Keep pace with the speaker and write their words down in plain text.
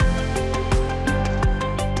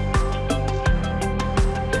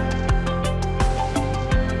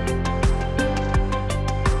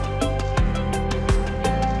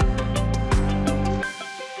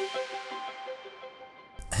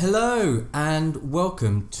Hello and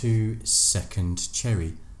welcome to Second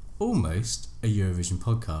Cherry, almost a Eurovision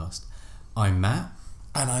podcast. I'm Matt.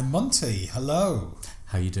 And I'm Monty. Hello.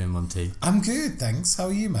 How you doing, Monty? I'm good, thanks. How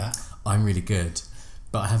are you, Matt? I'm really good,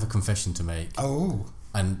 but I have a confession to make. Oh.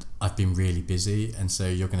 And I've been really busy, and so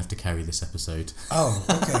you're going to have to carry this episode. Oh,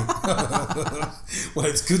 okay. Well,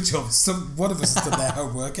 it's a good job. One of us has done their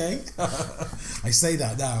homework, eh? I say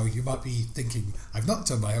that now. You might be thinking, I've not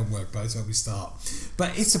done my homework by the time we start.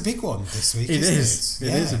 But it's a big one this week, isn't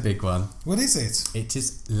it? It is a big one. What is it? It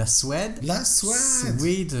is La Suède. La Suède.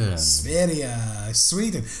 Sweden. Sverige.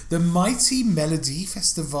 Sweden. The mighty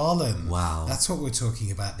Melodifestivalen. Wow. That's what we're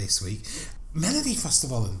talking about this week.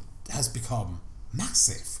 Melodifestivalen has become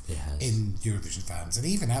massive in Eurovision fans, and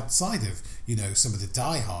even outside of some of the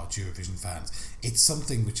die-hard Eurovision fans, it's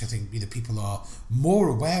something which I think people are more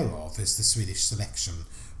aware of as the Swedish selection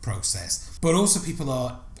process, but also people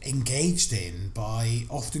are engaged in by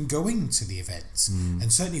often going to the events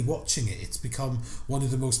and certainly watching it. It's become one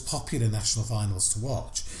of the most popular national finals to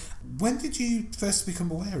watch. When did you first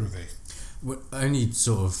become aware of it? Well, only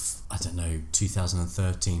sort of,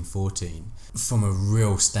 2013, 14, from a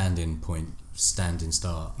real standing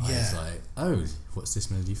start. I was like, oh, what's this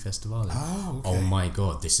Melodifestivalen? Oh, okay. Oh my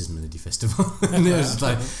god, this is Melodifestivalen. And it was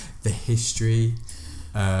like the history,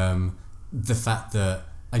 the fact that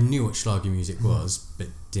I knew what Schlager music was, but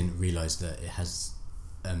didn't realise that it has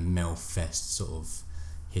a Melfest sort of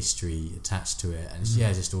history attached to it, and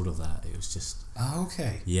just all of that. It was just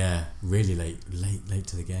really late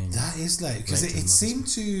to the game. That is late, because it seemed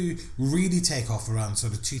to really take off around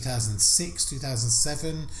sort of 2006,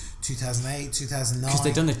 2007, 2008, 2009.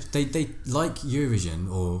 Because they like Eurovision,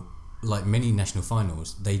 or like many national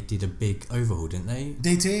finals, they did a big overhaul, didn't they?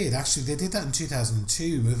 They did, actually. They did that in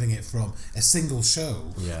 2002, moving it from a single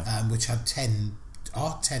show, which had 10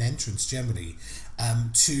 entrants generally,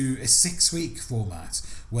 to a 6-week format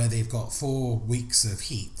where they've got 4 weeks of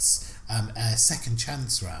heats, a second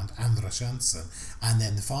chance round, Andra chansen, and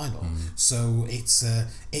then the final. So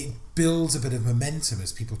it builds a bit of momentum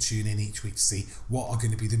as people tune in each week to see what are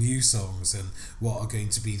going to be the new songs and what are going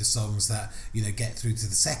to be the songs that get through to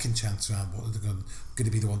the second chance round, what are going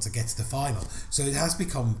to be the ones that get to the final. So it has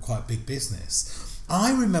become quite big business.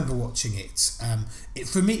 I remember watching it.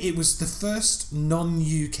 For me, it was the first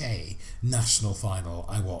non-UK national final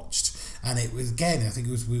I watched. And it was, again, I think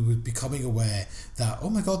we were becoming aware that, oh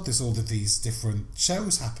my God, there's all of these different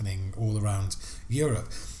shows happening all around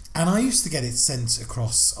Europe. And I used to get it sent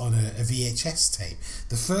across on a VHS tape.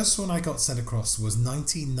 The first one I got sent across was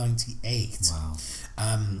 1998. Wow.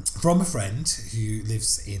 From a friend who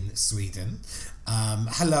lives in Sweden.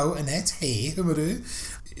 Hello, Annette. Hey, humaru.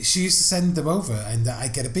 She used to send them over, and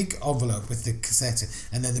I'd get a big envelope with the cassette,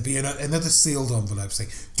 and then there'd be another sealed envelope saying,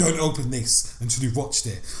 don't open this until you've watched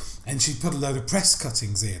it. And she'd put a load of press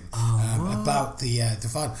cuttings in about the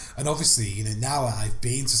final. And obviously, now I've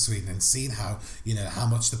been to Sweden and seen how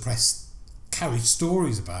much the press carried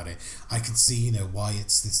stories about it. I can see, why it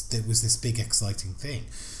was this big exciting thing.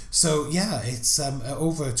 So it's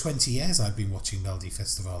over 20 years I've been watching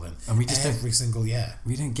Melodifestivalen, and we just every single year.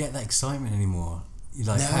 We don't get that excitement anymore.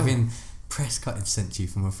 Having press cuttings sent to you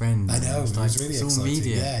from a friend. I know, it was really exciting.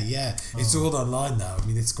 Media. Yeah. It's all online now. I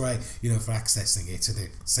mean, it's great, for accessing it to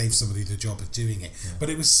save somebody the job of doing it. Yeah. But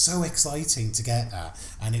it was so exciting to get that,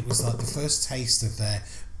 and it was like the first taste of there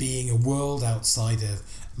being a world outside of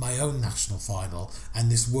my own national final, and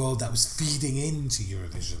this world that was feeding into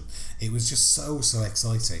Eurovision. It was just so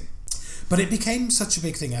exciting. But it became such a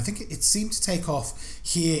big thing. I think it seemed to take off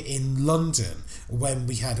here in London when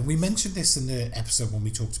we mentioned this in the episode when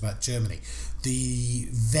we talked about Germany, the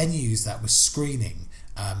venues that were screening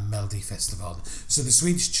Melodifestivalen. So the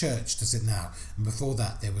Swedish Church does it now, and before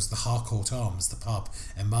that there was the Harcourt Arms, the pub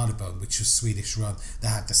in Marylebone, which was Swedish run. They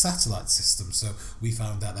had the satellite system, so we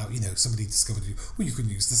found out that somebody discovered you can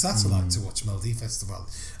use the satellite to watch Melodifestivalen,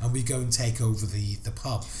 and we go and take over the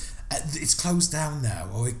pub. It's closed down now,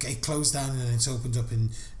 or it closed down and it's opened up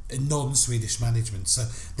in non-Swedish management, so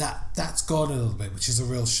that's gone a little bit, which is a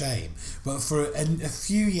real shame. But for a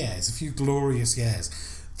few glorious years,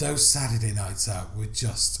 those Saturday nights out were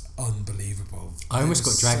just unbelievable. I almost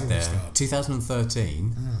got dragged there.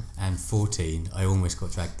 2013 and 14, I almost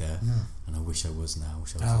got dragged there, and I wish I was now.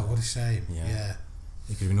 What a shame. Yeah.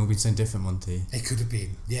 It could have all been so different, Monty. It could have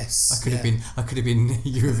been, yes. I could have been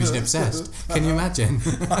Eurovision obsessed. Can you imagine?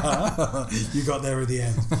 You got there at the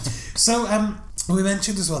end. So We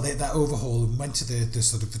mentioned as well that overhaul and went to the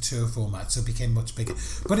sort of the tour format, so it became much bigger.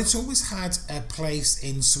 But it's always had a place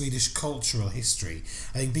in Swedish cultural history.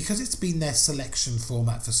 I think because it's been their selection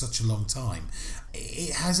format for such a long time,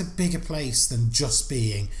 it has a bigger place than just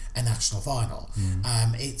being a national final.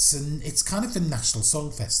 It's kind of a national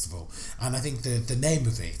song festival, and I think the name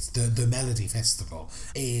of it, the Melody Festival,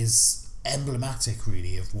 is emblematic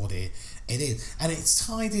really of what it is, and it's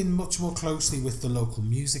tied in much more closely with the local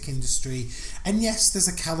music industry. And yes, there's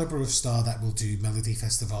a calibre of star that will do Melody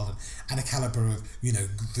Festival, and a calibre of, you know,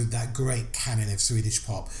 that great canon of Swedish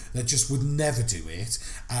pop that just would never do it,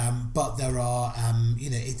 but there are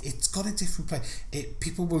you know, it's got a different place.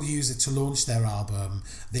 People will use it to launch their album,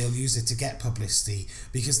 they'll use it to get publicity,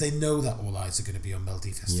 because they know that all eyes are going to be on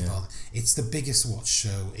Melody Festival. It's the biggest watched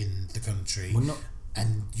show in the country.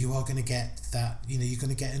 And you are going to get that, you know, you're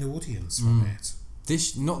going to get an audience from it.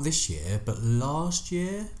 Not this year, but last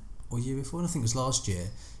year or year before, I think it was last year,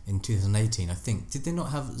 in 2018, I think. Did they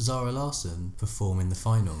not have Zara Larsson perform in the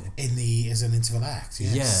final? As an interval act,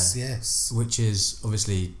 yes. Yeah. Yes. Which is,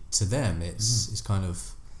 obviously, to them, it's kind of,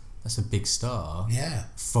 that's a big star. Yeah.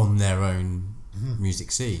 From their own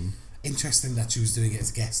music scene. Interesting that she was doing it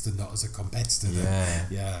as a guest and not as a competitor. Yeah.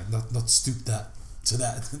 Yeah, not stoop that to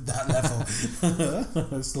that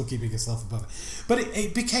level. Still keeping herself above it. But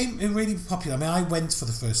it became really popular. I mean, I went for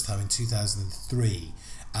the first time in 2003,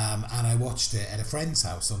 and I watched it at a friend's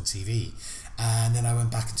house on TV. And then I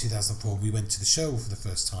went back in 2004. We went to the show for the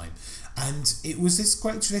first time. And it was this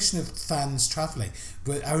great tradition of fans travelling.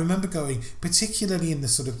 But I remember going, particularly in the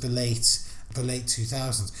sort of the late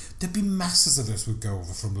 2000s, there'd be masses of us would go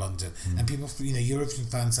over from London, and people, you know, European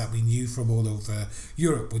fans that we knew from all over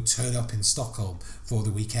Europe would turn up in Stockholm for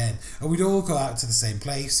the weekend, and we'd all go out to the same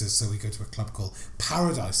places. So we go to a club called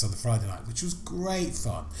Paradise on the Friday night, which was great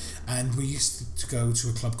fun, and we used to go to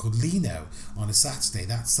a club called Lino on a Saturday.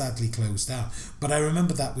 That sadly closed down, but I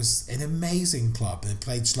remember that was an amazing club, and it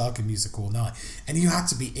played Schlager music all night, and you had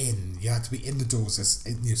to be in the doors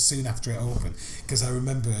soon after it opened, because I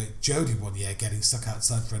remember Jody one year getting stuck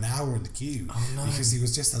outside for an hour in the queue because he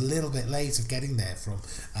was just a little bit late of getting there from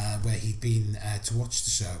where he'd been to watch the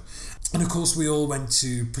show. And of course we all went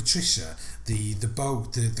to Patricia, the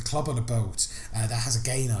boat, the club on a boat that has a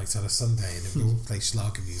gay night on a Sunday, and they would all play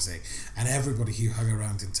Schlager music, and everybody who hung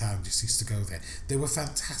around in town just used to go there. They were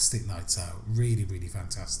fantastic nights out, really, really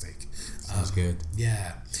fantastic. Sounds good.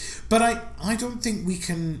 Yeah, but I don't think we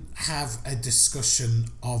can have a discussion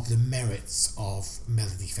of the merits of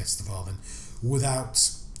Melody Festival and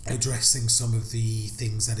without addressing some of the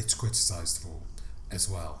things that it's criticised for as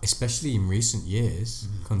well. Especially in recent years,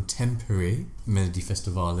 contemporary Melody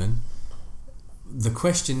Festivalen. The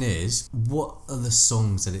question is, what are the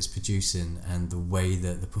songs that it's producing and the way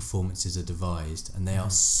that the performances are devised? And they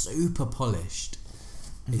are super polished.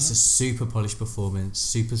 It's a super polished performance,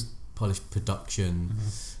 super polished production.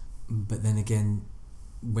 But then again,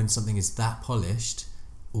 when something is that polished,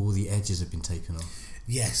 all the edges have been taken off.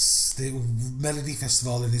 Yes, the Melody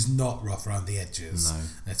Festivalen is not rough around the edges. No,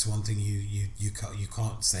 that's one thing you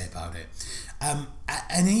can't say about it.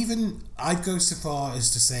 And even I'd go so far as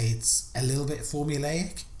to say it's a little bit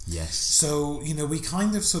formulaic. Yes. So, you know, we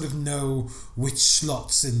kind of sort of know which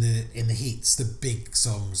slots in the heats the big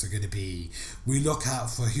songs are going to be. We look out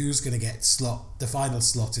for who's going to get the final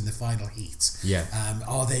slot in the final heat. Yeah.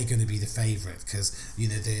 Are they going to be the favourite? Because, you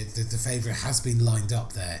know, the favourite has been lined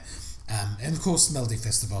up there. And of course, Melody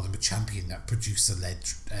Festivalen were champion that producer-led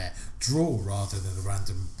draw rather than a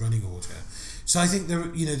random running order. So I think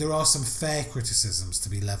there are some fair criticisms to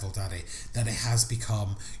be levelled at it, that it has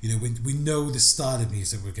become, you know, we know the style of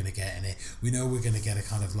music we're going to get in it. We know we're going to get a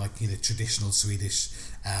kind of like, you know, traditional Swedish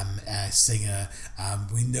singer.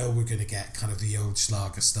 We know we're going to get kind of the old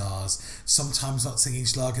Schlager stars, sometimes not singing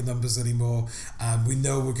Schlager numbers anymore. We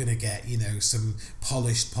know we're going to get, you know, some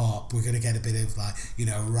polished pop. We're going to get a bit of like, you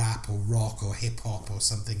know, rap or rock or hip hop or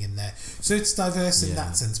something in there. So it's diverse in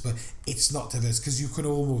that sense, but it's not diverse because you can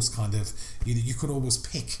almost kind of, you can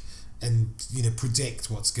almost pick and, you know, predict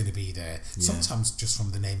what's going to be there. Sometimes just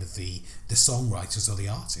from the name of the songwriters or the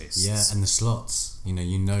artists. Yeah, and the slots. You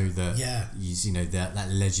know that. Yeah. You know that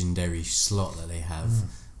legendary slot that they have,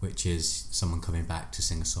 which is someone coming back to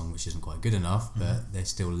sing a song which isn't quite good enough, but they're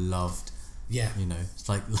still loved. Yeah, you know, it's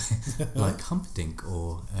like Humperdinck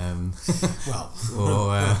or wouldn't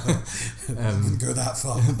go that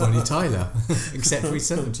far. Bonnie Tyler, except we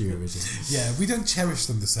sent them to Eurovision. Yeah, we don't cherish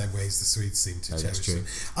them the same way as the Swedes seem to cherish them.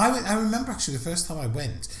 I remember actually the first time I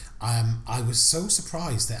went, I was so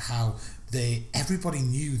surprised at how everybody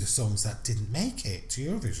knew the songs that didn't make it to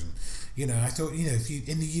Eurovision. You know, I thought, you know, if you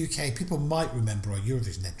in the UK, people might remember our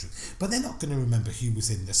Eurovision entrance, but they're not going to remember who was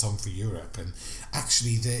in the Song for Europe. And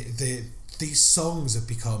actually, these songs have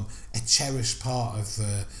become a cherished part of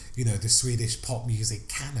the Swedish pop music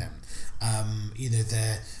canon. You know,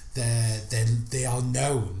 they are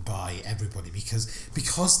known by everybody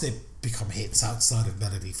because they become hits outside of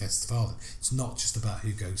Melodifestivalen. It's not just about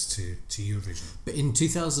who goes to Eurovision. But in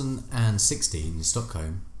 2016,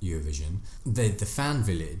 Stockholm Eurovision, the fan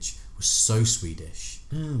village was so Swedish.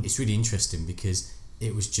 It's really interesting because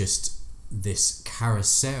it was just this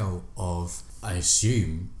carousel of, I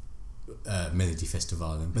assume,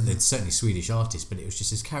 Melodifestivalen, but they're certainly Swedish artists, but it was just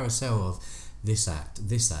this carousel of this act,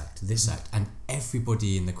 this act, this act, and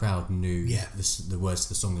everybody in the crowd knew the words to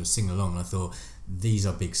the song and would sing along. And I thought, these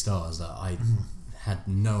are big stars that I had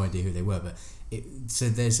no idea who they were, but it's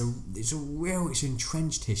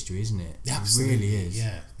entrenched history, isn't it? Absolutely. It really is.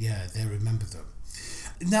 Yeah, they remember them.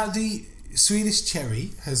 Now, the Swedish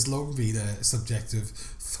Cherry has long been a subject of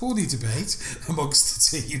thorny debate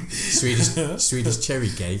amongst the team. Swedish Cherry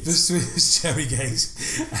Gate. The Swedish Cherry Gate.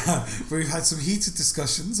 We've had some heated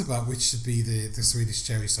discussions about which should be the Swedish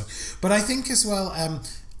Cherry song. But I think as well,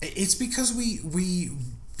 it's because we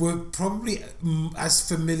were probably as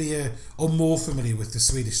familiar or more familiar with the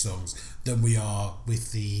Swedish songs than we are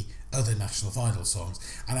with the other national final songs.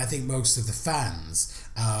 And I think most of the fans,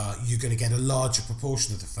 you're going to get a larger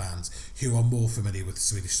proportion of the fans who are more familiar with the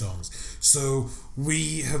Swedish songs. So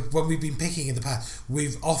when we've been picking in the past,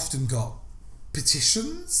 we've often got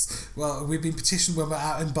petitions. Well, we've been petitioned when we're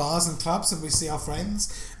out in bars and clubs and we see our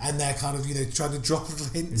friends and they're kind of, you know, trying to drop little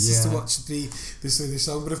hints as to what should be the Swedish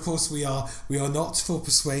song. But of course we are not for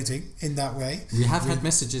persuading in that way. We have had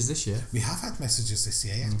messages this year. We have had messages this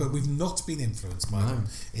year, yes, but we've not been influenced by them.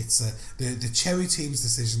 It's the Cherry team's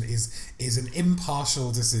decision is an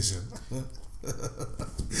impartial decision.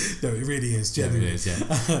 No, it really is. Genuinely. Yeah, it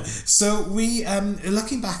is. Yeah. So we,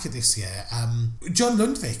 looking back at this year, John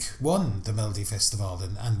Lundvik won the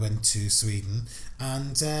Melodifestivalen and went to Sweden,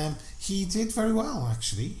 and he did very well.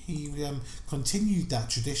 Actually, he continued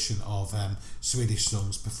that tradition of Swedish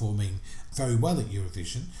songs performing very well at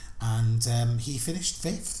Eurovision, and he finished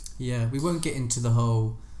 5th. Yeah, we won't get into the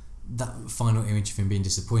whole. That final image of him being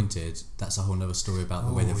disappointed. That's a whole other story about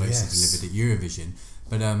the way the votes are delivered at Eurovision.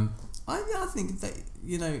 But I think that,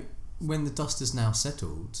 you know, when the dust has now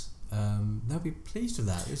settled, they'll be pleased with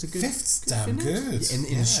that. It was a good 5th's good damn finish.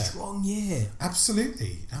 good. In a strong year.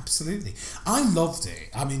 Absolutely. I loved it.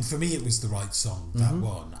 I mean, for me, it was the right song, that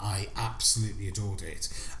one. I absolutely adored it.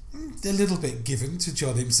 A little bit given to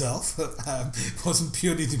John himself. It wasn't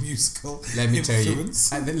purely the musical Let me influence.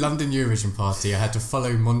 tell you, at the London Eurovision party, I had to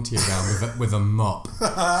follow Monty around with a mop.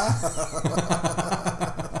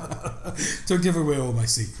 Don't give away all my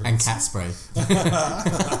secrets. And cat spray.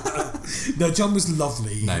 No, John was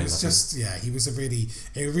lovely. No, he was just, he was a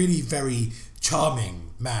really very charming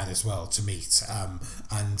man as well to meet.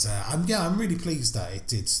 I'm really pleased that it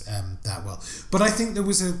did that well. But I think there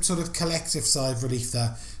was a sort of collective sigh of relief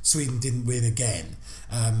that Sweden didn't win again.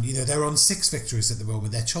 They're on 6 victories at the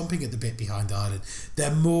moment. They're chomping at the bit behind Ireland.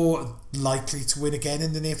 They're more likely to win again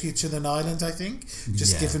in the near future than Ireland, I think,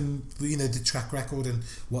 just given the track record and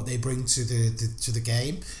what they bring to the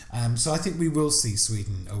game. So I think we will see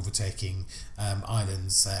Sweden overtaking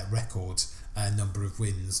Ireland's record number of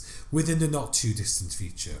wins within the not too distant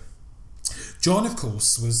future. John, of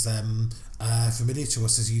course, was familiar to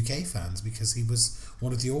us as UK fans because he was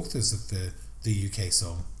one of the authors of the UK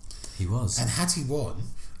song. He was. And had he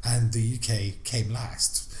won, and the UK came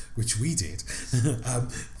last, which we did,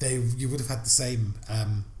 you would have had the same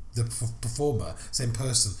same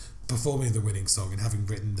person performing the winning song and having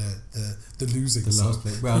written the losing song.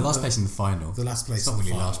 Last place in the final. The last place. It's not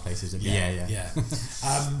really last place, is it? Yeah.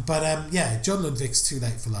 John Lundvik's Too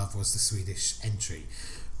Late for Love was the Swedish entry.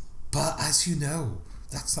 But as you know,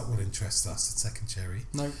 that's not what interests us at Second Cherry.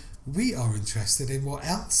 No. We are interested in what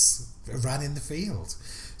else ran in the field.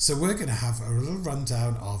 So we're going to have a little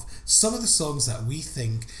rundown of some of the songs that we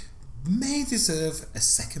think may deserve a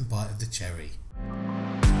second bite of the cherry.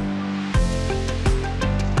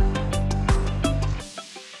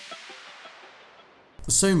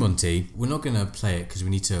 So Monty, we're not going to play it because we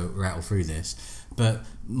need to rattle through this, but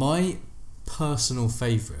my personal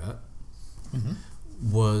favourite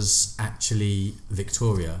was actually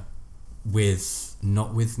Victoria with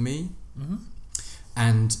Not With Me.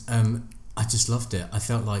 And I just loved it. I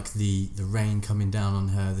felt like the rain coming down on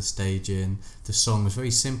her, the staging, the song was very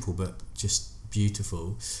simple but just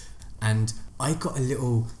beautiful. And I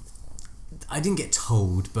didn't get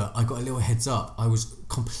told, but I got a little heads up. I was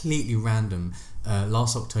completely random.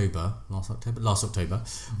 Last October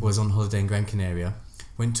was on holiday in Gran Canaria.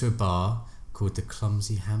 Went to a bar called the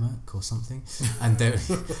Clumsy Hammock or something, and there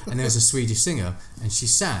was a Swedish singer, and she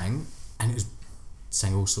sang, and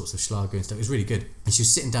sang all sorts of Schlager and stuff. It was really good, and she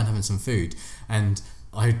was sitting down having some food, and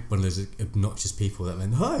I had one of those obnoxious people that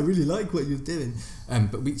went, "Hi, I really like what you're doing,"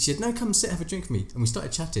 but she said, "No, come sit, have a drink with me," and we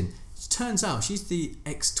started chatting. It turns out she's the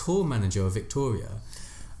ex-tour manager of Victoria,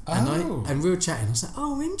 and we were chatting. I was like,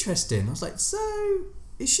 "Oh, interesting." I was like, "So,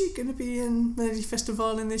 is she going to be in Melody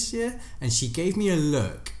Festival in this year?" And she gave me a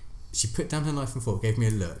look. She put down her knife and fork, gave me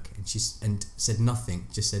a look, and said nothing.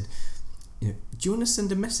 Just said, "Do you want to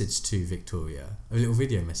send a message to Victoria? A little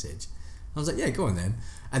video message?" I was like, "Yeah, go on then."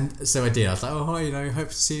 And so I did. I was like, "Oh, hi, hope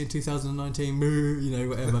to see you in 2019,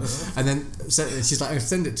 whatever." And then she's like, "Oh,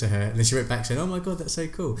 send it to her." And then she wrote back saying, "Oh my God, that's so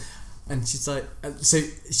cool." And she's like, so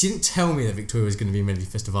she didn't tell me that Victoria was going to be Melody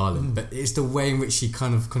Festival Ireland, but it's the way in which she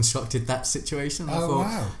kind of constructed that situation. I thought,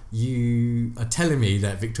 wow. You are telling me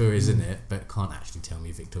that Victoria's in it, but can't actually tell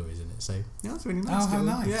me Victoria's in it. So yeah, that's really nice. Oh, how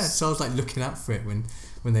nice. Yeah, so I was like looking out for it when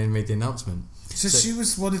they made the announcement. So she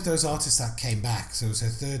was one of those artists that came back, so it was her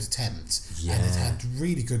third attempt, Yeah. and it had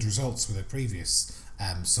really good results with her previous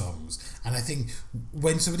songs. And I think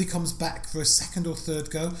when somebody comes back for a second or third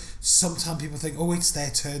go, sometimes people think, oh, it's their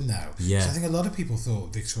turn now. Yeah. So I think a lot of people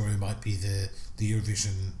thought Victoria might be the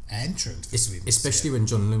Eurovision entrant for Sweden. Especially when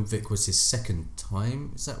John Lundvik was his second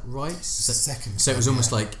time, is that right? Second so it was time,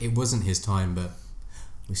 almost yeah. like it wasn't his time, but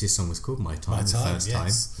his song was called My Time, the first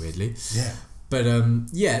yes. time, weirdly. Yeah. But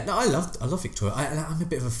I love Victoria. I'm a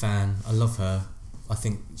bit of a fan. I love her. I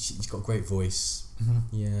think she's got a great voice.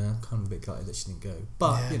 Mm-hmm. Yeah, I'm kind of a bit gutted that she didn't go.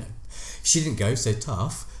 But, Yeah. she didn't go, so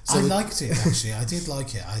tough. So I liked it, actually. I did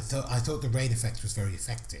like it. I thought the rain effect was very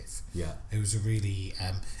effective. Yeah. It was a really,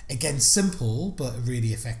 again, simple, but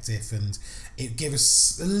really effective, and it gave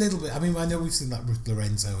us a little bit. I mean, I know we've seen like Ruth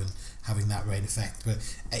Lorenzo and having that rain effect, but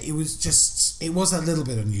it was a little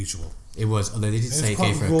bit unusual. It was, although they did say it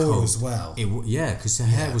quite gave her a raw cold as well. Because her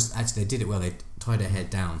hair was, actually, they did it well. They tied her hair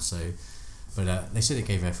down, so... But they said it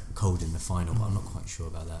gave her a cold in the final, but I'm not quite sure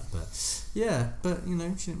about that. But yeah,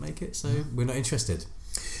 she didn't make it, so we're not interested.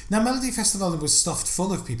 Now, Melody Festival was stuffed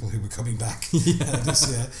full of people who were coming back this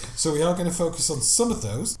year, so we are going to focus on some of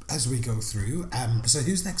those as we go through. So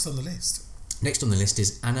who's next on the list? Next on the list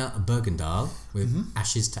is Anna Bergendahl with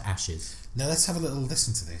Ashes to Ashes. Now let's have a little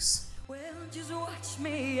listen to this. Well, just watch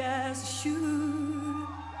me as I shoot.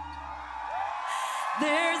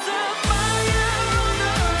 There's a fire on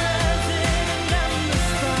the horizon and I'm the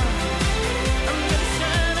star. I'm gonna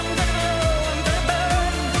shine, I'm gonna glow, I'm gonna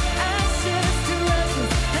burn. Ashes to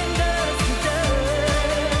ashes and dust to dust.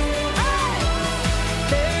 Hey!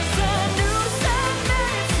 There's a new sun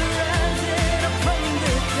that's rising up from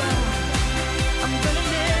the dark. I'm gonna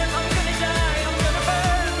live, I'm gonna die, I'm gonna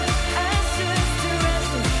burn. Ashes to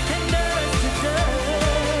ashes and dust to dust.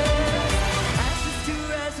 Ashes to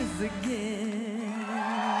ashes again.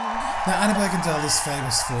 Now, Anna Bergendahl is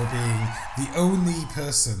famous for being the only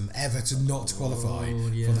person ever to not qualify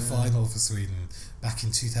for the final for Sweden back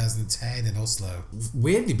in 2010 in Oslo.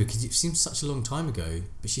 Weirdly, because it seems such a long time ago,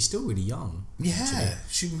 but she's still really young. Yeah, actually.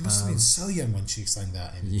 she must have been so young when she sang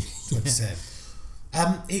that in 2010.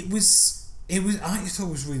 It was. I thought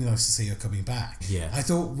it was really nice to see her coming back. Yeah. I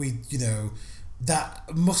thought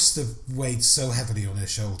that must have weighed so heavily on her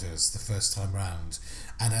shoulders the first time round,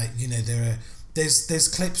 and there's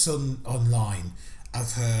clips online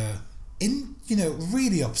of her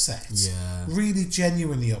really upset, really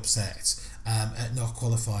genuinely upset at not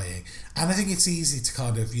qualifying, and I think it's easy to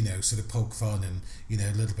kind of sort of poke fun and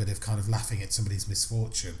a little bit of kind of laughing at somebody's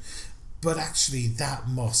misfortune, but actually that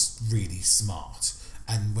must really smart.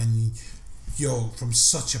 And when you're from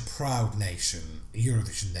such a proud nation,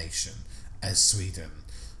 Eurovision nation as Sweden,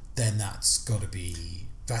 then that's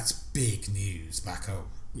big news back home.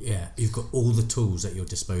 Yeah, you've got all the tools at your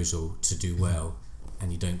disposal to do well,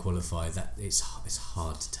 and you don't qualify. That it's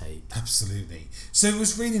hard to take. Absolutely. So it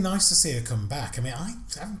was really nice to see her come back. I mean, I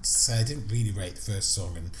have to say I didn't really rate the first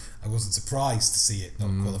song, and I wasn't surprised to see it not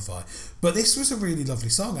qualify. But this was a really lovely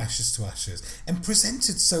song, Ashes to Ashes, and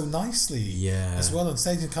presented so nicely as well on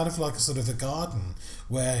stage, and kind of like a sort of a garden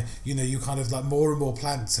where you kind of like more and more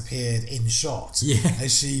plants appeared in shot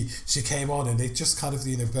as she came on, and it just kind of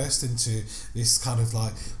burst into this kind of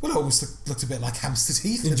like, well, it almost looked a bit like Hamster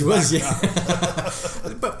Teeth. It was,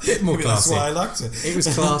 but a bit more Maybe classy. That's why I liked it. It was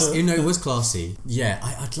classy. It was classy. Yeah,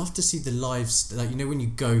 I'd love to see the lives. Like when you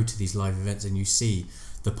go to these live events and you see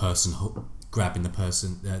the person grabbing the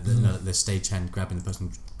person, the stagehand grabbing the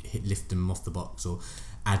person lift them off the box or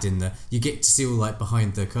add in the. You get to see all like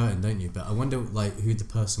behind the curtain, don't you? But I wonder like who the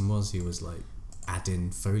person was who was like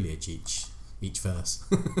adding foliage each verse.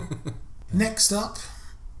 Next up,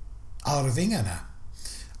 Arvingarna.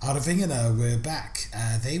 Arvingarna were back.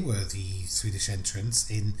 They were the Swedish entrants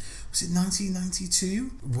in, was it 1992?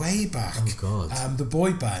 Way back. Oh God. The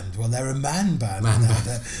boy band. Well, they're a man band Man now.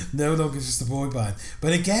 band. They're no longer just a boy band.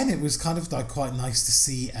 But again, it was kind of like quite nice to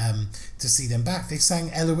see them back. They sang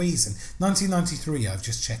Eloise in 1993. I've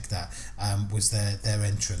just checked that. Was their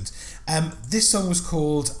entrant. This song was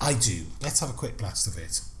called I Do. Let's have a quick blast of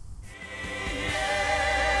it.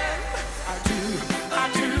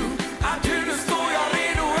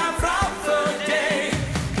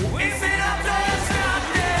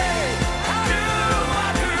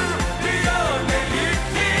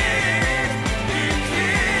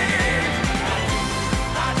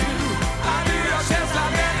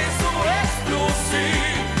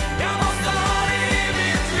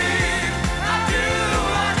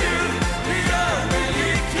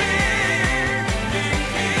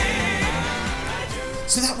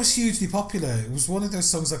 So that was hugely popular. It was one of those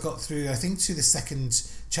songs that got through, I think, to the second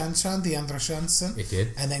chance round, the Andra Chansen. It did.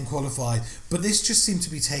 And then qualified. But this just seemed to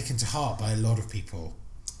be taken to heart by a lot of people.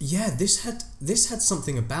 Yeah, this had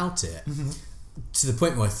something about it, to the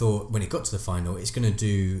point where I thought when it got to the final, it's going to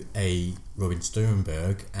do a Robin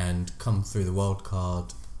Sturenberg and come through the wild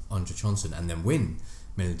card Andra Chansen and then win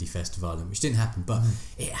Melody Festivalen, which didn't happen. But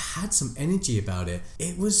it had some energy about it.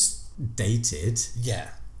 It was dated. Yeah.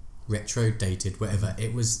 Retro, dated, whatever.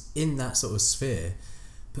 It was in that sort of sphere,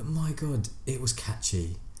 but my God, it was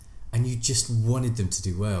catchy, and you just wanted them to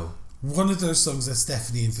do well. One of those songs that's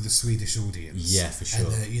definitely in for the Swedish audience. Yeah, for sure.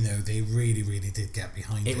 And they really, really did get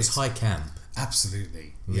behind it. It was high camp.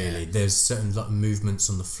 Absolutely. Really, Yeah. there's certain like movements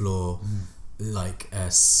on the floor, like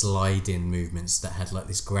slide-in movements that had like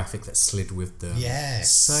this graphic that slid with them. Yes.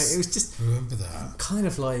 So it was just Remember that? kind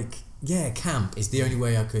of like camp is the only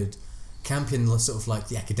way I could. Camp in sort of like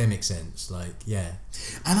the academic sense, like, yeah.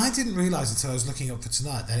 And I didn't realise until I was looking up for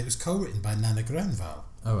tonight that it was co-written by Nana Grenvall.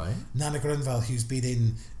 All right. Nana Grenvall, who's been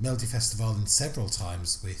in Melody Festivalen several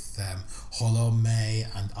times with Holom May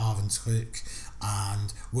and Arvind Hook,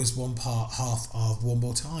 and was half of One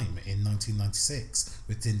More Time in 1996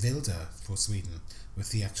 with Din Wilder for Sweden, with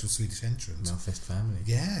the actual Swedish entrant. Melfest family.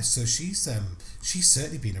 Yeah, so she's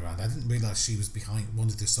certainly been around. I didn't realise she was behind one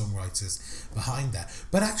of the songwriters behind that.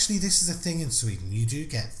 But actually, this is a thing in Sweden. You do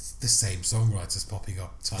get the same songwriters popping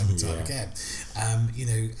up time and time again.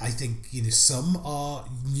 I think some are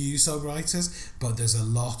new songwriters, but there's a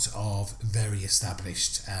lot of very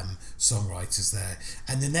established songwriters there.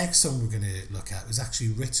 And the next song we're going to look at was actually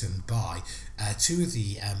written by two of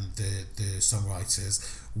the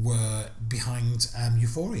songwriters were behind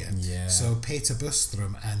Euphoria. Yeah. So Peter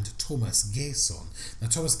Bustrom and Thomas Gesson. Now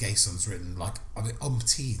Thomas Gesson's written like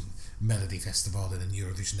umpteen Melody Festivalen and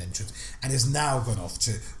Eurovision entrant, and has now gone off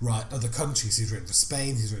to write other countries. He's written for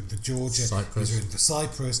Spain, he's written for Georgia, Cyprus. he's written for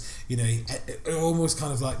Cyprus. Almost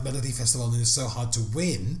kind of like Melody Festivalen is so hard to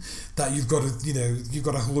win that you've got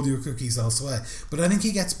to hold your cookies elsewhere. But I think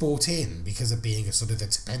he gets bought in because of being a sort of a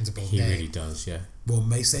dependable He name. really does, yeah. One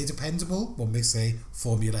may say dependable, one may say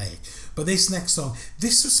formulaic. But this next song,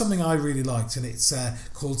 this was something I really liked, and it's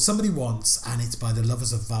called Somebody Wants, and it's by the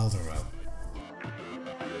Lovers of Valdero.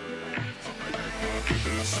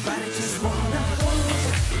 Somebody just wanna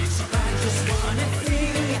hold, somebody just wanna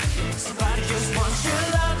feel, somebody just wants your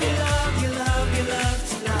love, your love, your love, your love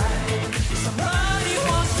tonight. Somebody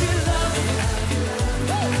wants to love, your love, your love, your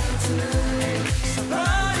love tonight.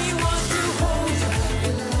 Somebody wants to hold,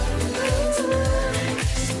 your love, your love tonight.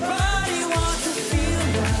 Somebody wants to feel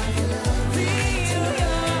love, your love, feel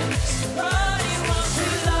love. Somebody wants to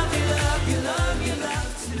love, your love, your love, your love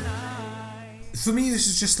tonight. For me, this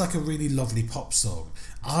is just like a really lovely pop song.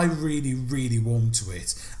 I really, really warmed to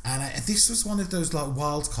it, and this was one of those like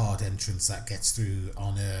wildcard entrants that gets through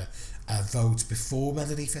on a vote before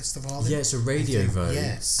Melody Festival. Yeah, it's a radio vote.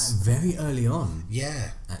 Yes, Very early on.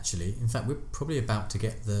 Yeah, Actually, in fact, we're probably about to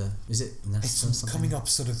get the. Is it national? it's something? coming up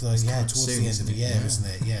sort of It's coming up towards soon, the end of the isn't it? year, Yeah. isn't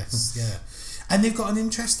it? Yes, yeah. And they've got an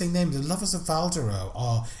interesting name. The Lovers of Valdero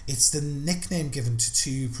it's the nickname given to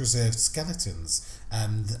two preserved skeletons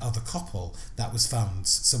of a couple that was found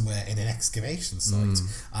somewhere in an excavation site.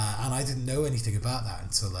 And I didn't know anything about that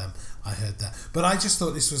until I heard that. But I just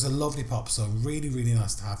thought this was a lovely pop song. Really, really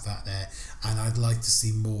nice to have that there. And I'd like to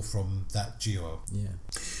see more from that duo. Yeah.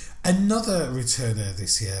 Another returner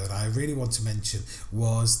this year that I really want to mention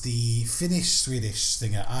was the Finnish-Swedish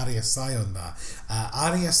singer Arja Saijonmaa.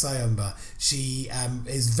 Arja Saijonmaa, she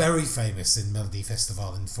is very famous in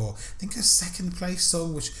Melodifestivalen for, I think, her second place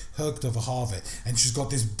song, which Högt över havet, and she's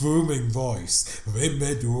got this booming voice. And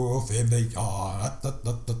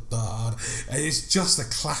it's just a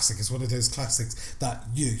classic. It's one of those classics that,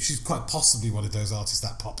 she's quite possibly one of those artists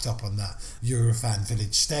that popped up on that Eurofan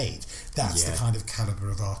Village stage. That's the kind of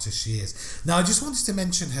calibre of artist she is. Now, I just wanted to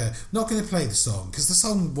mention her. Not going to play the song because the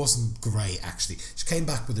song wasn't great, actually. She came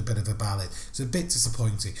back with a bit of a ballad. It's a bit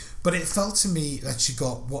disappointing, but it felt to me that she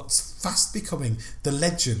got what's fast becoming the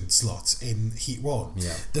legend slot in Heat 1.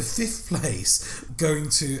 Yeah. The 5th place going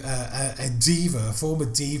to a diva, a former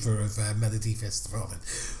diva of Melodifestivalen.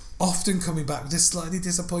 Often coming back with a slightly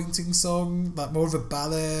disappointing song, like more of a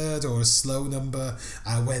ballad or a slow number,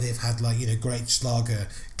 where they've had great Schlager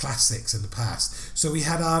classics in the past. So we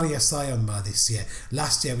had Arja Saijonmaa this year.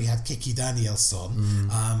 Last year we had Kikki Danielsson,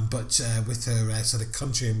 but with her sort of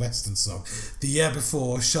country and western song. The year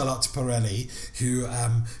before, Charlotte Perrelli, who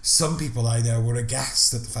some people I know were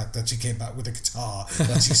aghast at the fact that she came back with a guitar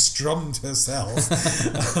that she strummed herself.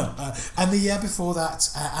 And the year before that,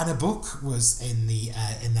 Anna Book was in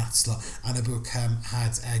that slot. Anna Book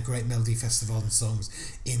had great Melodifestivalen songs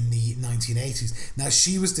in the 1980s. Now,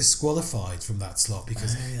 she was disqualified from that slot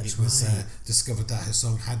because it was discovered that her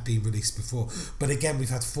song had been released before. But again, we've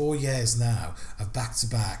had 4 years now of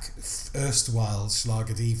back-to-back erstwhile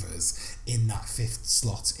Schlager divas in that 5th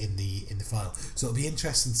slot in the final. So it'll be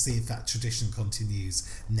interesting to see if that tradition continues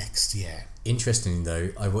next year. Interestingly,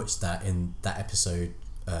 though, I watched that in that episode,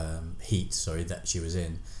 Heat, that she was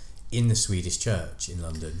in the Swedish church in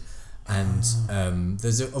London, and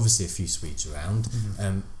there's obviously a few Swedes around.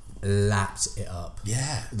 Lapped it up,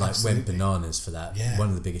 went bananas for that. One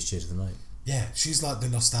of the biggest cheers of the night. Yeah, she's like the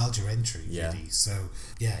nostalgia entry, really. So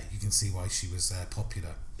you can see why she was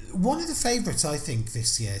popular. One of the favourites, I think,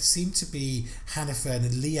 this year seemed to be Hanna Fern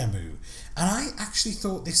and Liamoo, and I actually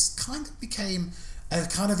thought this kind of became a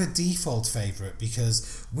kind of a default favourite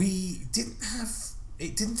because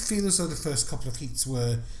it didn't feel as though the first couple of heats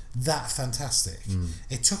were that fantastic.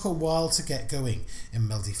 It took a while to get going in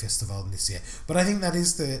Melodifestivalen this year, but I think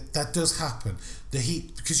that does happen. The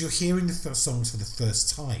heat, because you're hearing the songs for the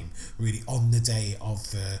first time really on the day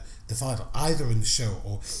of the final, either in the show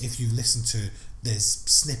or if you listen to there's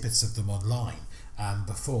snippets of them online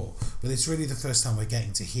before, but it's really the first time we're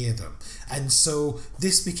getting to hear them. And so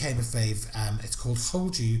this became a fave. It's called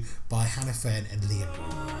Hold You by Hanna Fern and Liamoo.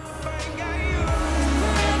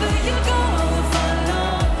 Wherever you go, I will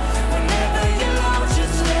follow. Whenever you're lost,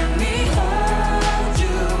 just let me hold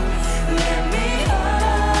you. Let me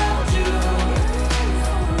hold you.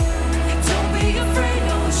 Don't be afraid,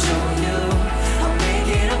 I will show you. I'll make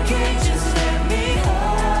it okay, just let me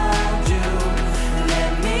hold you.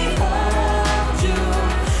 Let me hold you.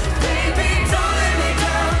 Baby, don't let me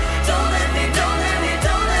down. Don't let me, don't let me,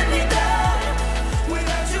 don't let me down.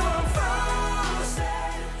 Without you, I'm frozen.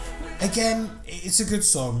 Again, it's a good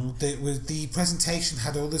song. The presentation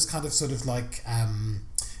had all this kind of sort of like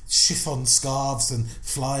chiffon scarves and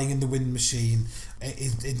flying in the wind machine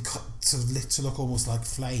sort of lit to look almost like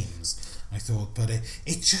flames, I thought, but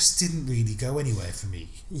it just didn't really go anywhere for me.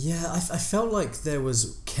 Yeah, I felt like there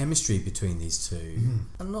was chemistry between these two.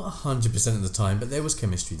 And not 100% of the time, but there was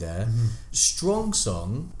chemistry there. Strong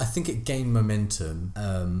song. I think it gained momentum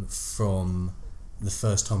from the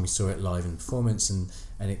first time we saw it live in performance, and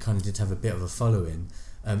it kind of did have a bit of a following.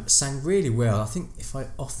 Sang really well. I think if I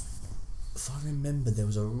remember, there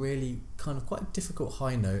was a really kind of quite difficult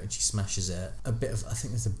high note and she smashes it. I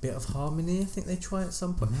think there's a bit of harmony I think they try at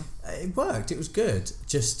some point. It worked, it was good.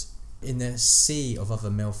 Just in the sea of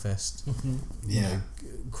other Melfest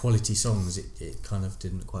quality songs, it kind of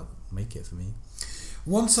didn't quite make it for me.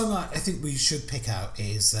 One song I think we should pick out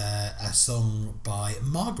is a song by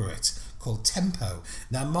Margaret called Tempo.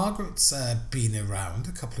 Now, Margaret's been around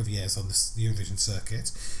a couple of years on the Eurovision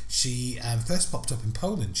circuit. She first popped up in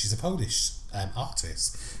Poland. She's a Polish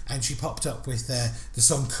artist, and she popped up with the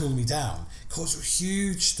song Cool Me Down. Caused a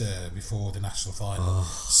huge stir before the national final.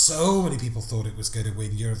 So many people thought it was going to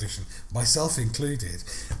win Eurovision, myself included.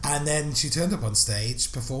 And then she turned up on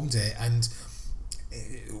stage, performed it, and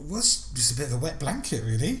it was just a bit of a wet blanket,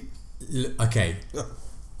 really. Okay,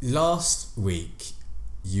 last week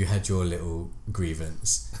you had your little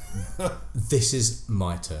grievance. This is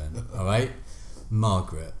my turn, all right?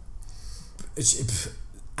 Margaret.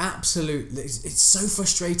 Absolutely, it's so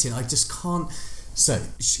frustrating. I just can't. So,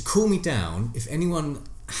 Cool Me Down. If anyone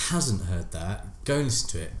hasn't heard that, go and listen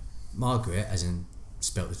to it. Margaret, as in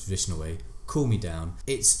spelt the traditional way, Cool Me Down.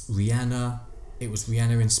 It's Rihanna. It was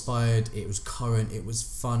Rihanna inspired. It was current. It was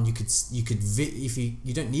fun. You could if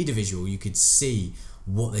you don't need a visual, you could see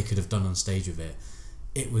what they could have done on stage with it.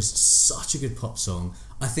 It was such a good pop song.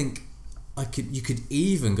 I think you could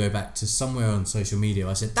even go back to somewhere on social media.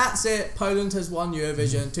 I said, that's it. Poland has won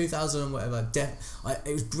Eurovision 2000 and whatever.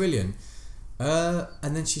 It was brilliant.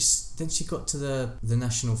 And then she got to the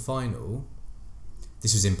national final.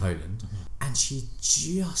 This was in Poland, and she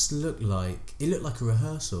just looked like a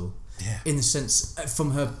rehearsal. Yeah. In the sense,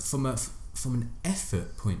 from an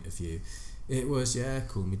effort point of view, it was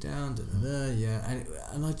Cool Me Down,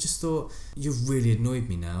 and I just thought, you've really annoyed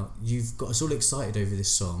me now. You've got us all excited over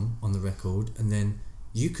this song on the record, and then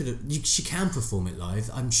she can perform it live.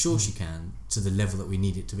 I'm sure she can, to the level that we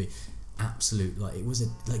need it to be. Absolute, it was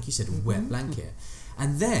like you said, a wet blanket.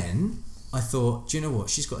 And then I thought, do you know what?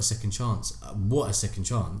 She's got a second chance. What a second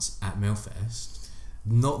chance at Melfest.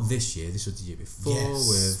 Not this year. This was the year before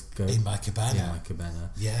with In My Cabana. In My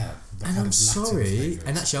Cabana. Yeah. And I'm sorry.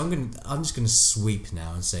 And actually, I'm just gonna sweep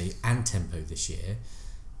now and say, and Tempo this year.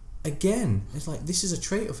 Again, it's like, this is a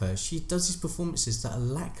trait of her. She does these performances that are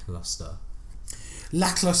lackluster.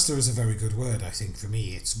 Lackluster is a very good word, I think, for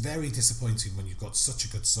me. It's very disappointing when you've got such a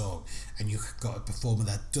good song and you've got a performer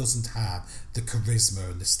that doesn't have the charisma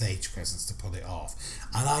and the stage presence to pull it off.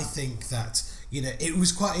 And I think that, it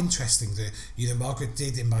was quite interesting that, Margaret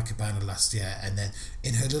did In My Cabana last year, and then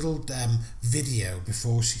in her little video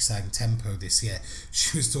before she sang Tempo this year,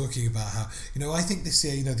 she was talking about how, I think this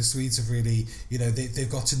year, the Swedes have really, they've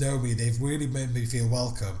got to know me, they've really made me feel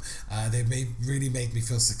welcome, really made me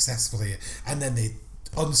feel successful here, and then they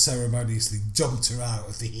unceremoniously jumped her out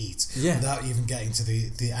of the heat without even getting to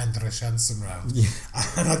the Andra Chansen round.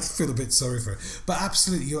 And I feel a bit sorry for her. But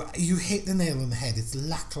absolutely, you hit the nail on the head. It's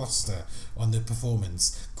lackluster on the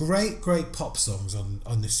performance. Great pop songs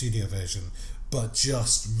on the studio version, but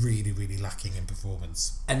just really, really lacking in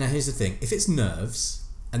performance. And now here's the thing. If it's nerves,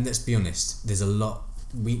 and let's be honest, there's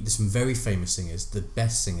some very famous singers, the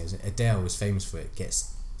best singers, Adele was famous for it,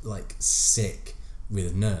 gets sick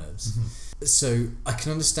with nerves. So I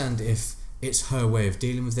can understand if it's her way of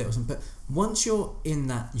dealing with it or something, but once you're in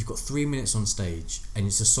that, you've got 3 minutes on stage and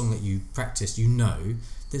it's a song that you practiced,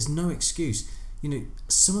 there's no excuse.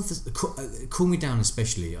 Some of the Cool Me Down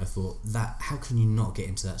especially, I thought, that how can you not get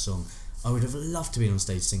into that song? I would have loved to be on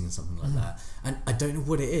stage singing something like that, and I don't know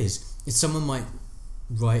what it is. If someone might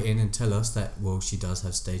write in and tell us that, well, she does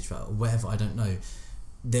have stage fright or whatever, I don't know.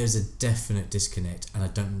 There's a definite disconnect, and I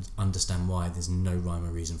don't understand why. There's no rhyme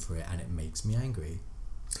or reason for it, and it makes me angry.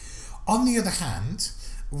 On the other hand,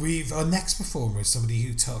 our next performer is somebody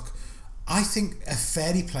who took, I think, a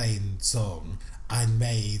fairly plain song and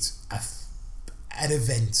made an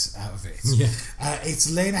event out of it. It's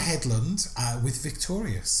Lena Headland with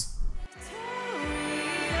Victorious.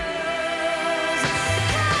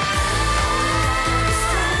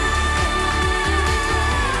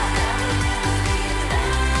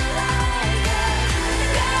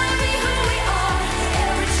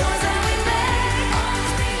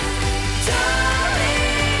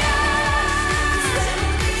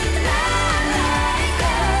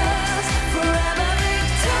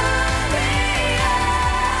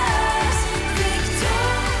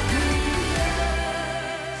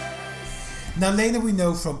 Now, Lena we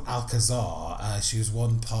know from Alcazar. She was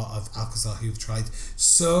one part of Alcazar who've tried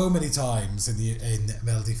so many times in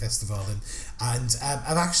Melody Festival, and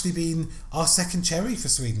have actually been our second cherry for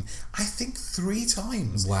Sweden, I think 3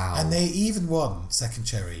 times. Wow. And they even won second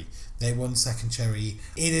cherry. They won second cherry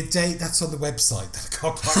in a date that's on the website that I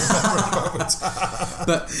can't quite remember at the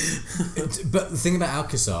moment. But the thing about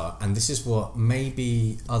Alcazar, and this is what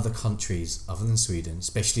maybe other countries other than Sweden,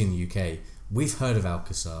 especially in the UK, we've heard of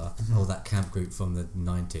Alcazar, or that camp group from the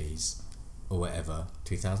 90s or whatever,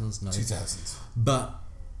 2000s? No. 2000s. But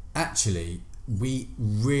actually, we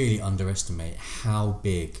really underestimate how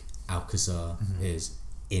big Alcazar is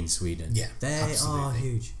in Sweden. Yeah, they absolutely. are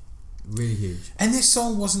huge. Really huge. And this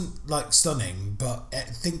song wasn't stunning, but I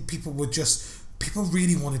think people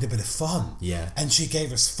really wanted a bit of fun. Yeah. And she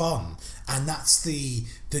gave us fun. And that's the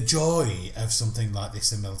joy of something like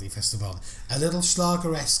this in Melody Festival. A little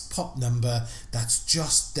Schlager-esque pop number that's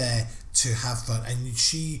just there to have fun. And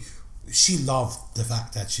she loved the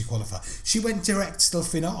fact that she qualified. She went direct till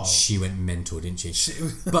finale. She went mental, didn't she?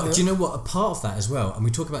 But do you know what? A part of that as well, and we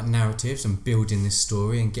talk about narratives and building this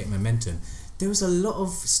story and getting momentum, there was a lot of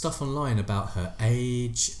stuff online about her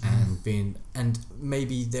age and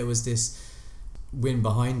maybe there was this win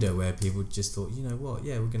behind her where people just thought, you know what,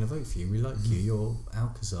 yeah, we're going to vote for you, we like you, you're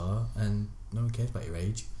Alcazar, and no one cares about your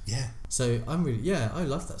age. Yeah. So I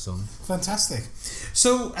love that song. Fantastic.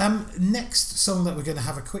 So next song that we're going to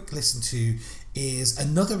have a quick listen to is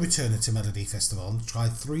another returner to Melody Festival.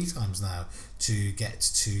 Tried 3 times now to get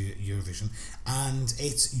to Eurovision, and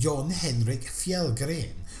it's Jon Henrik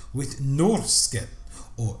Fjällgren with Norsken,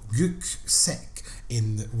 or Ryggsäck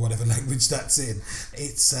in whatever language that's in.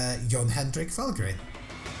 It's Jon Henrik Fjällgren.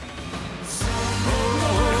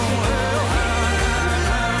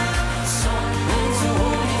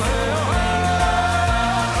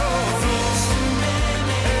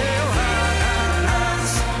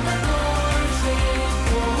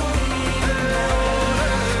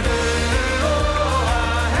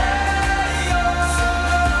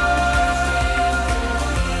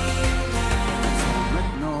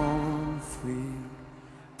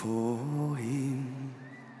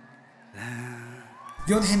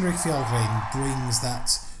 Jon Henrik Fjällgren brings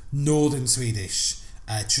that northern Swedish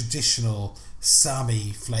traditional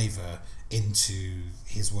Sami flavour into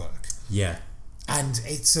his work. Yeah. And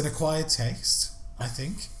it's an acquired taste, I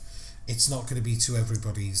think. It's not going to be to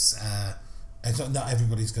everybody's... not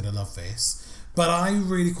everybody's going to love this. But I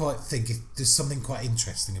really quite think there's something quite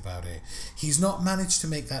interesting about it. He's not managed to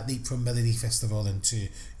make that leap from Melody Festival into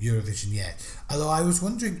Eurovision yet. Although I was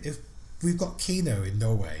wondering if we've got Kino in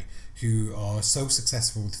Norway, who are so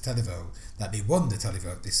successful with the Televote that they won the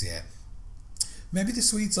Televote this year. Maybe the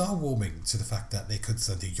Swedes are warming to the fact that they could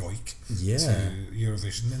send a yoik to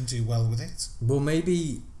Eurovision and do well with it. Well,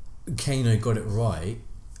 maybe Kano got it right,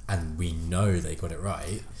 and we know they got it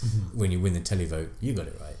right. Mm-hmm. When you win the Televote, you got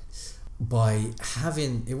it right. By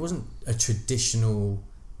having... It wasn't a traditional...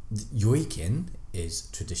 Yoikin is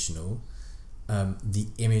traditional. The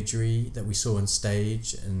imagery that we saw on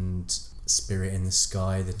stage and... Spirit in the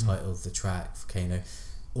Sky, the title of the track for Kano,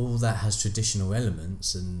 all that has traditional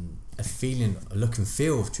elements and a look and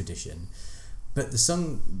feel of tradition, but the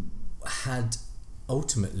song had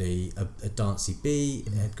ultimately a dancey beat,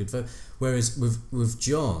 it had good vote, whereas with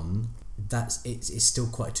John, it's still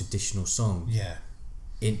quite a traditional song. Yeah,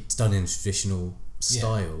 it's done in a traditional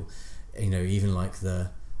style. Even like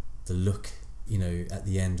the look, at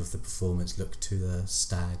the end of the performance, look to the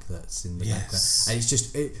stag that's in the background, and it's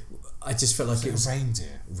just I just felt like it was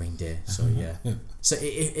reindeer. So so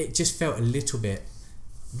it just felt a little bit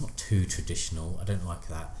not too traditional. I don't like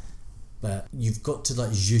that, but you've got to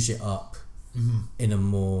like zhuzh it up in a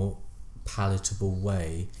more palatable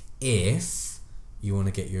way if you want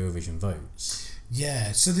to get Eurovision votes.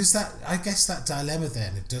 Yeah. So there's that. I guess that dilemma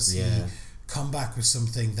then. Does he come back with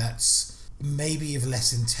something that's maybe of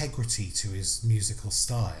less integrity to his musical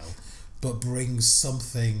style, but brings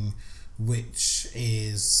something which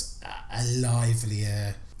is a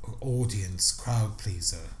livelier audience, crowd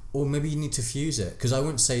pleaser? Or maybe you need to fuse it, because I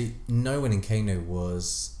wouldn't say no one in Kano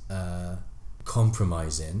was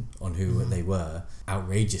compromising on who they were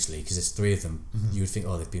outrageously, because there's 3 of them. You would think,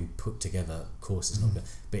 they've been put together, of course it's not good,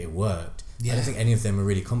 but it worked. I don't think any of them are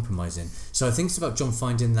really compromising. So I think it's about John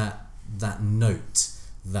finding that note,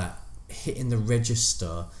 that hitting the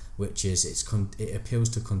register, which is it appeals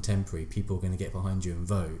to contemporary people are going to get behind you and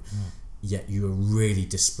vote, yet you are really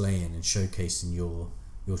displaying and showcasing your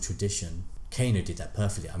tradition. Kano did that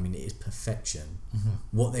perfectly. I mean, it is perfection.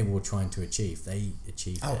 What they were trying to achieve, they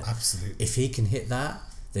achieved it. Absolutely. If he can hit that,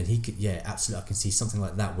 then he could, absolutely, I can see something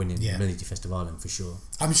like that winning Melody Festival for sure.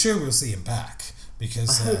 I'm sure we'll see him back,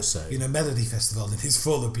 because I hope so. Melody Festival is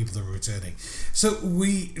full of people that are returning. So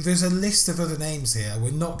there's a list of other names here.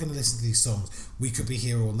 We're not going to listen to these songs. We could be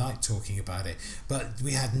here all night talking about it. But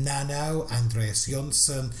we had Nano, Andreas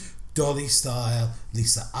Jonsson, Dolly Style,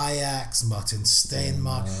 Lisa Ajax, Martin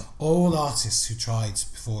Stenmark, all artists who tried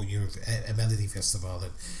before a Melody Festival,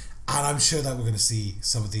 and I'm sure that we're going to see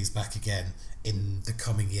some of these back again in the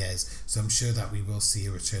coming years. So I'm sure that we will see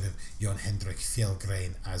a return of Jon Henrik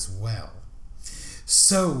Fjällgren as well.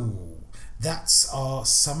 So that's our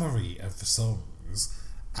summary of the songs.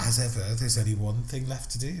 As ever, there's only one thing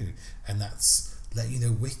left to do, and that's let you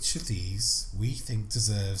know which of these we think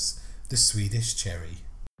deserves the Swedish cherry.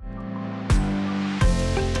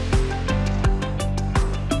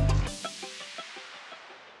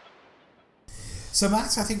 So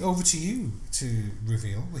Matt, I think over to you to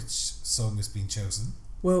reveal which song has been chosen.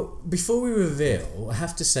 Well, before we reveal, I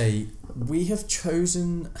have to say we have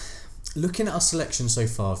chosen, looking at our selection so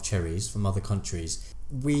far of cherries from other countries,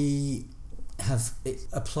 we have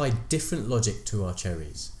applied different logic to our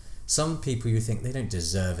cherries. Some people, you think they don't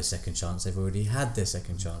deserve a second chance, they've already had their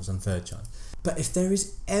second chance and third chance. But if there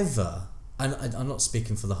is ever, and I'm not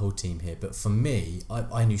speaking for the whole team here, but for me,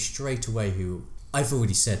 I knew straight away who I've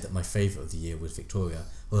already said that my favourite of the year was Victoria,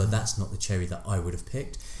 although that's not the cherry that I would have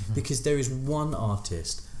picked, because there is one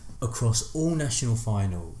artist across all national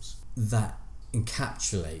finals that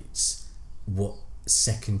encapsulates what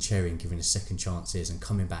second cherry and giving a second chance is, and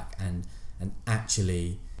coming back and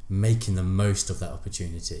actually making the most of that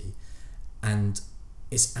opportunity. And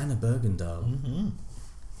it's Anna Bergendahl.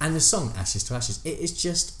 And the song Ashes to Ashes, it is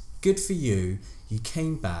just good for you. You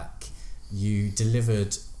came back, you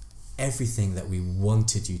delivered everything that we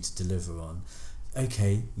wanted you to deliver on.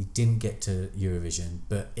 Okay, you didn't get to Eurovision,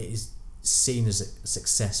 but it is seen as a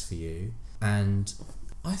success for you, and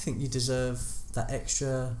I think you deserve that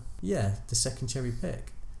extra, the second cherry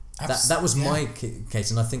pick. That was my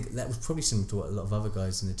case, and I think that was probably similar to what a lot of other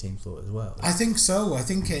guys in the team thought as well. I think so. I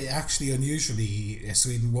think actually, unusually,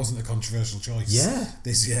 Sweden wasn't a controversial choice. Yeah.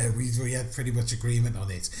 This year, we had pretty much agreement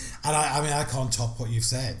on it. And I mean, I can't top what you've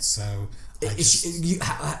said, so...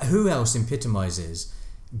 Who else epitomises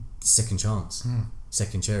second chance,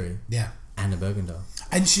 second cherry? Yeah. Anna Bergendahl.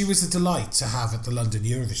 And she was a delight to have at the London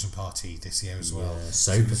Eurovision party this year as well. Yeah,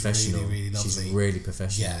 so she was professional. Really, really lovely. She's really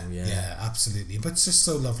professional. Yeah, absolutely. But it's just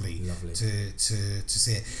so lovely to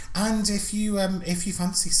see it. And if you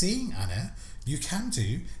fancy seeing Anna, you can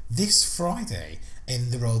do this Friday in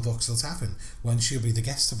the Royal Vauxhall Tavern, when she'll be the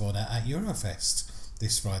guest of honour at Eurofest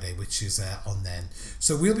this Friday, which is on then.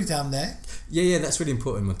 So we'll be down there. Yeah, that's really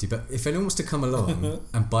important, Monty. But if anyone wants to come along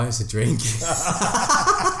and buy us a drink,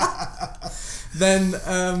 then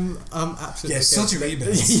I'm absolutely... Yes, such your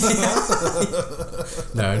emails.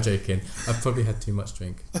 No, I'm joking. I've probably had too much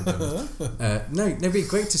drink, to be honest. No, it'd be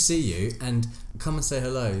great to see you and come and say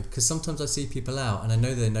hello, because sometimes I see people out and I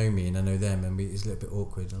know they know me and I know them, and it's a little bit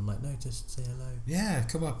awkward. I'm like, no, just say hello. Yeah,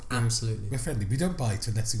 come up. Absolutely. We're friendly. We don't bite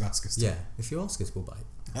unless you ask us to. Yeah, if you ask us, we'll bite.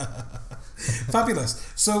 Fabulous.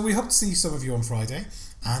 So we hope to see some of you on Friday,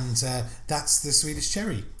 and that's the Swedish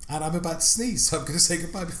Cherry. And I'm about to sneeze, so I'm going to say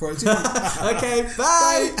goodbye before I do. Okay,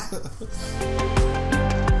 bye. Bye.